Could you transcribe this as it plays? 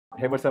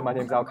Hey, what's up? My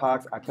name is Al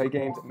Cox. I play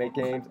games, make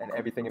games, and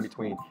everything in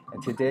between.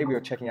 And today we are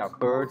checking out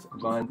Birds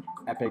Run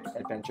Epic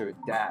Adventure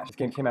Dash. This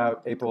game came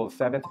out April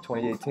 7th,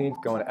 2018.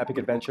 Go on an epic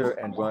adventure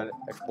and run,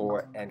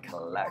 explore, and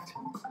collect.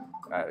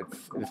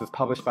 This is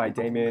published by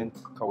Damien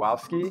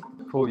Kowalski.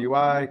 Cool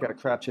UI, got a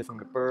crab chasing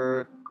the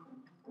bird.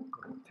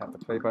 Tap the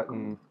play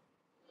button.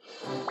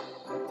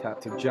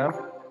 Tap to jump.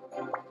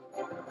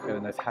 Got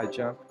a nice high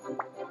jump.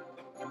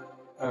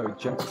 Oh,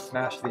 jump to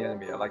smash the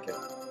enemy. I like it.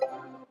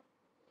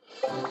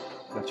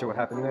 Not sure what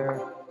happened there.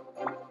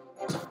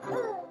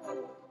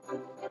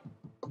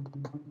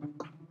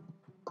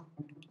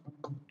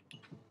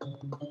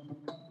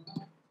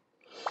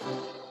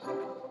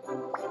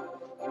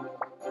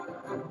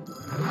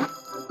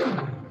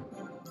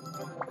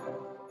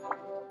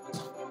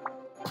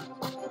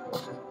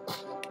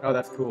 Oh,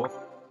 that's cool.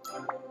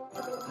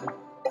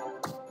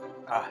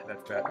 Ah,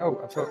 that's bad.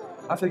 Oh,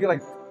 I also get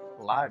like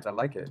lives. I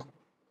like it.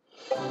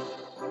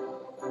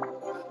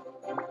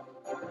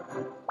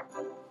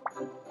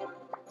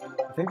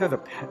 I think that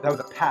was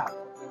a path.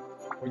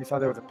 When you saw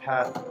there was a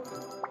path.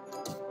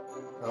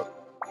 Oh.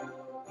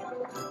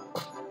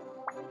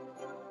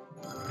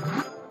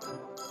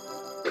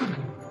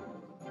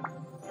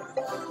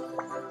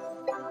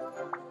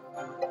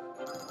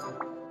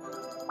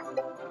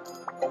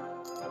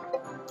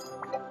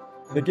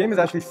 The game is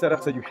actually set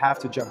up so you have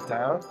to jump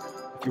down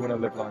if you want to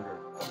live longer.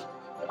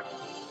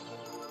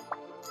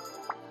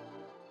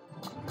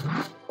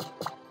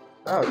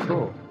 Oh,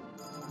 cool.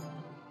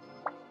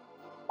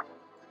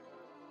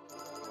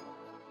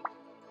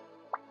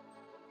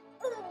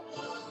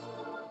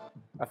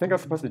 I think I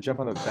was supposed to jump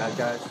on those bad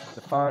guys. The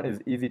font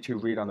is easy to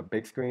read on the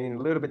big screen, a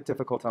little bit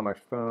difficult on my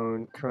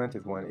phone. Current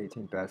is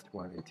 118, best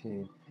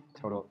 118,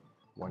 total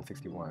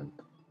 161.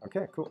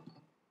 Okay, cool.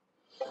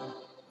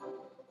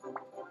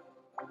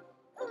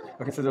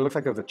 Okay, so it looks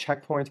like there was a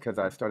checkpoint because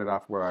I started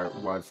off where I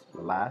was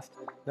last.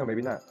 No,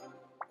 maybe not.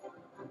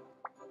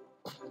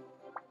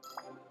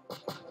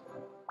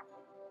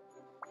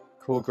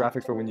 Cool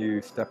graphics for when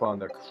you step on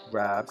the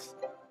crabs.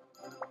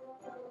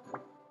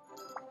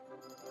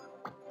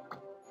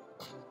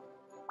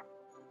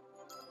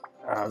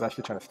 I was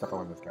actually trying to step on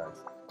one of those guys.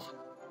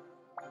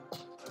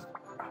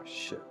 Oh,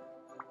 shit.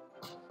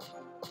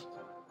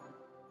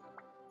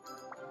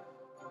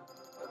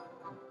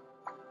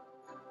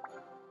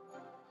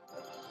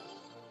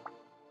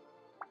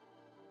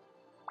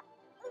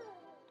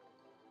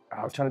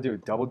 I was trying to do a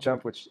double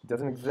jump, which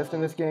doesn't exist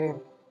in this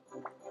game.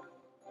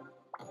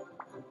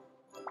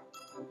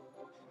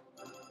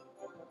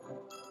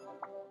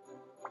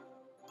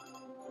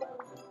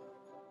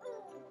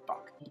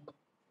 Fuck.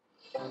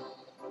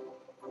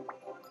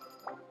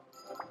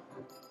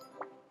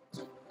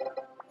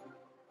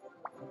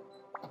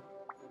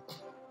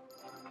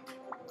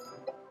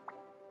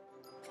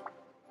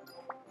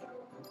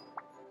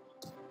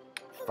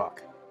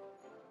 Fuck.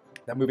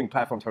 That moving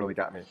platform totally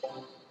got me.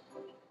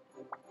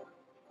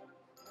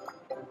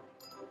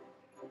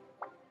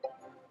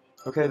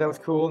 Okay, that was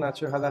cool. Not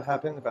sure how that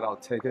happened, but I'll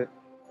take it.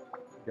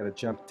 Gotta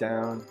jump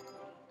down.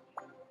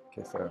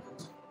 Okay, so.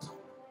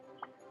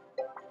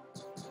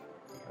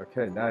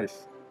 Okay,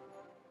 nice.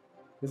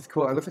 This is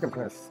cool. It looks like I'm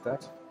kind of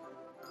stuck.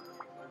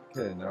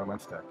 Okay, no, I'm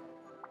unstuck.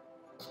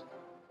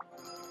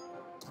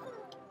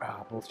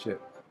 Ah,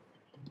 bullshit.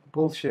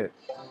 Bullshit.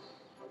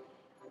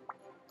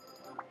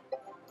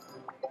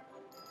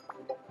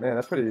 Man,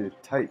 that's pretty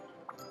tight.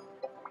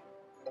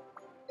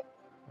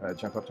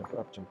 Jump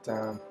up, jump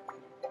down.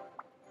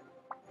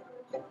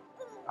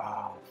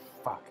 Oh,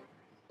 fuck.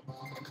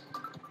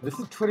 This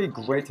is pretty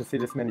great to see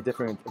this many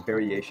different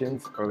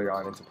variations early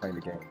on into playing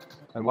the game.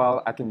 And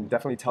while I can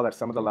definitely tell that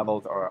some of the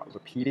levels are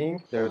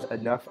repeating, there's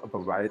enough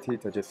variety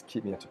to just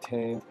keep me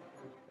entertained,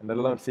 and let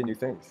alone see new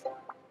things.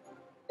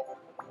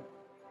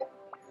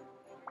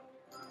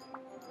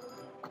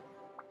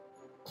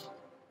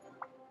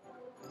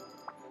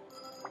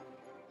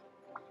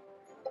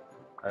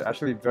 I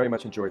actually very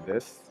much enjoyed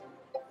this,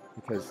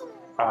 because,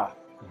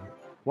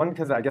 one,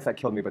 because I guess that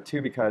killed me, but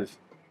two, because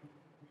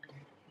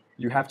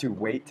you have to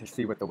wait to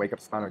see what the wake-up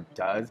spawner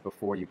does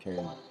before you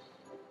can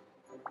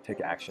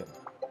take action.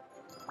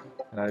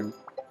 And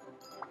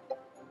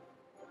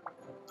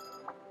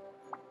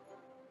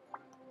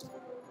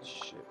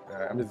shit,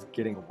 I'm just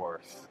getting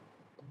worse.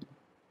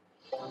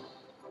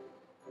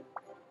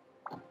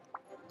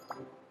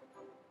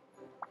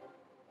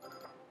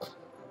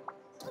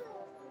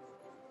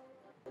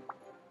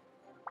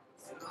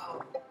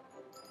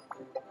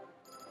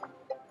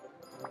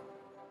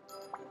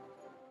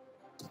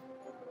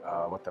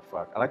 What the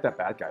fuck? I like that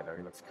bad guy though,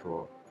 he looks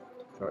cool.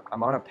 So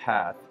I'm on a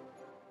path,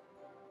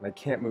 and I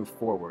can't move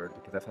forward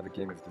because that's how the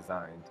game is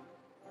designed.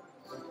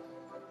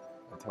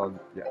 Until,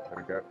 yeah, there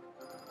we go.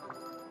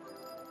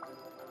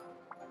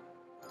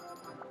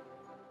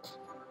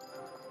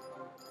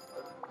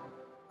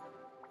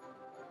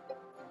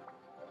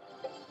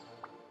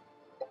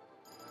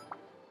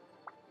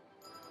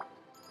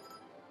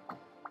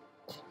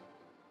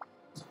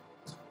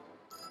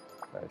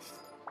 Nice.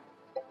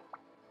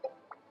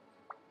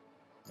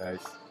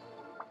 Nice.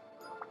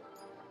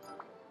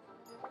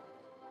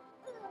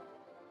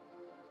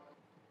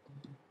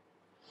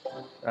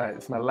 Alright,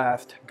 this is my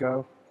last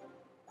go.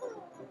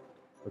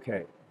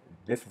 Okay,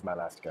 this is my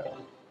last go.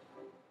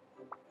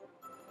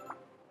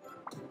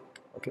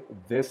 Okay,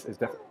 this is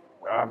definitely...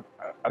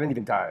 I didn't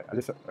even die. I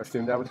just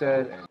assumed I was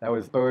dead. And that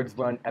was Birds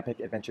Run Epic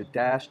Adventure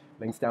Dash.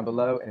 Links down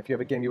below. And if you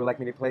have a game you would like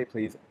me to play,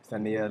 please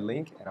send me a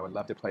link, and I would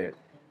love to play it.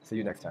 See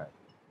you next time.